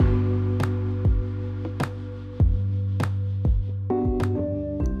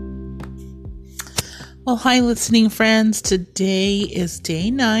Well, hi, listening friends. Today is day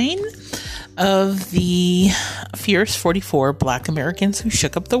 9 of the Fierce 44 Black Americans Who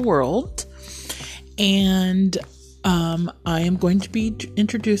Shook Up the World. And I am going to be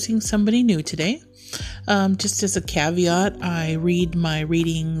introducing somebody new today. Just as a caveat, I read my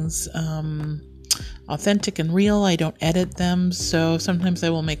readings authentic and real. I don't edit them, so sometimes I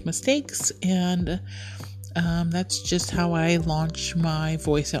will make mistakes, and that's just how I launch my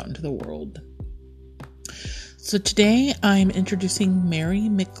voice out into the world. So today I'm introducing Mary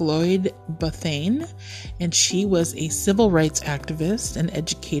McLeod Bethune, and she was a civil rights activist and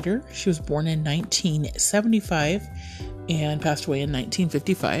educator. She was born in 1975 and passed away in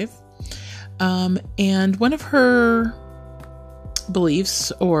 1955. And one of her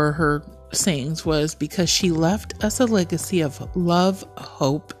beliefs or her sayings was, because she left us a legacy of love,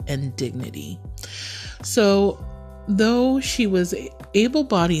 hope, and dignity. So though she was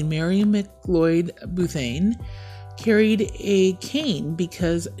able-bodied, Mary McLeod Bethune carried a cane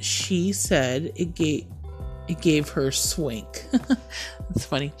because she said it gave her swank. That's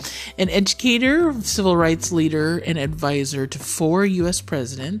funny. An educator, civil rights leader, and advisor to 4 U.S.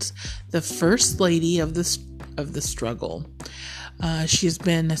 presidents, the first lady of the struggle. She has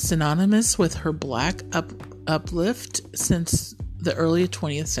been synonymous with her Black uplift since the early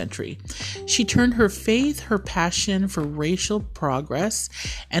 20th century. She turned her faith, her passion for racial progress,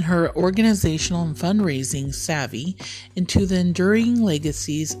 and her organizational and fundraising savvy into the enduring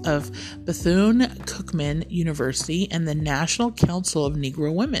legacies of Bethune-Cookman University and the National Council of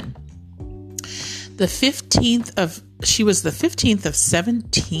Negro Women. She was the 15th of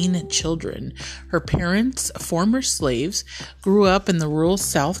 17 children. Her parents, former slaves, grew up in the rural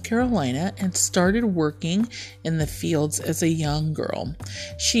South Carolina and started working in the fields as a young girl.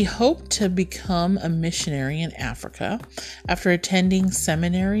 She hoped to become a missionary in Africa after attending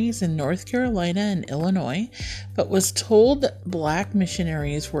seminaries in North Carolina and Illinois, but was told Black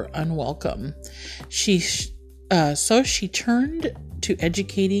missionaries were unwelcome. So she turned to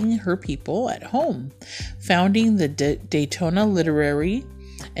educating her people at home, founding the Daytona Literary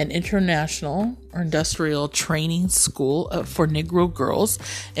and International or Industrial Training School for Negro Girls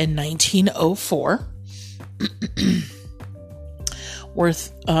in 1904,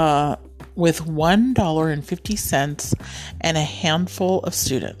 with $1.50 and a handful of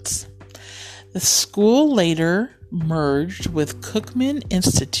students. The school later merged with Cookman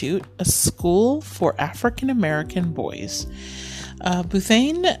Institute, a school for African American boys.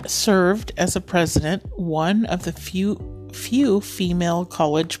 Bethune served as a president, one of the few female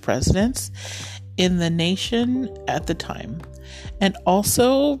college presidents in the nation at the time, and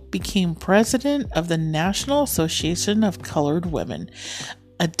also became president of the National Association of Colored Women.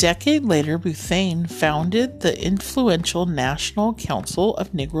 A decade later, Bethune founded the influential National Council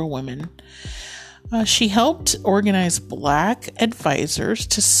of Negro Women. She helped organize Black advisors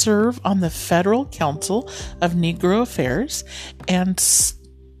to serve on the Federal Council of Negro Affairs and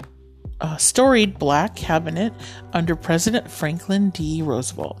storied Black cabinet under President Franklin D.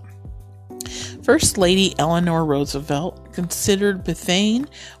 Roosevelt. First Lady Eleanor Roosevelt considered Bethune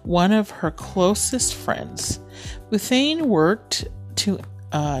one of her closest friends. Bethune worked to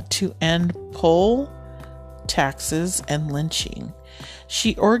end poll taxes and lynching.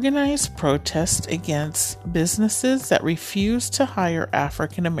 She organized protests against businesses that refused to hire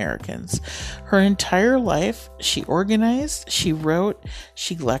African Americans. Her entire life, she organized, she wrote,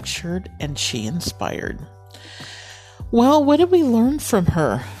 she lectured, and she inspired. Well, what did we learn from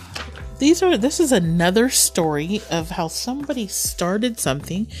her? This is another story of how somebody started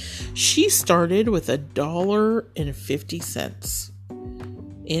something. She started with $1.50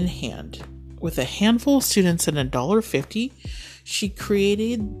 in hand. With a handful of students and $1.50, she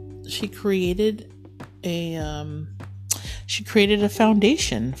created a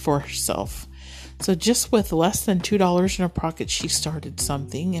foundation for herself. So just with less than $2 in her pocket, she started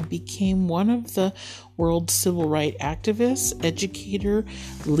something and became one of the world's civil rights activists, educator,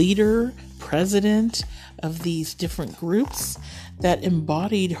 leader, president of these different groups that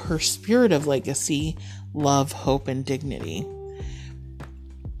embodied her spirit of legacy, love, hope, and dignity.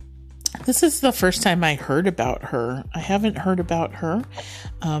 This is the first time I heard about her. I haven't heard about her,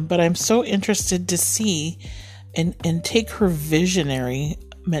 but I'm so interested to see and take her visionary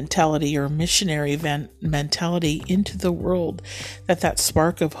mentality or missionary mentality into the world, that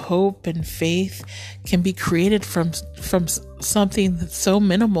spark of hope and faith can be created from something that's so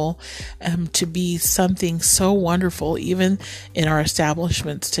minimal to be something so wonderful, even in our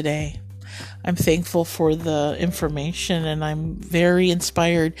establishments today. I'm thankful for the information, and I'm very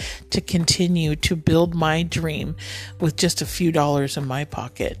inspired to continue to build my dream with just a few dollars in my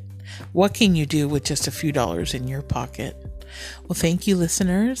pocket. What can you do with just a few dollars in your pocket? Well, thank you,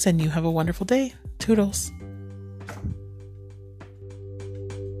 listeners, and you have a wonderful day. Toodles.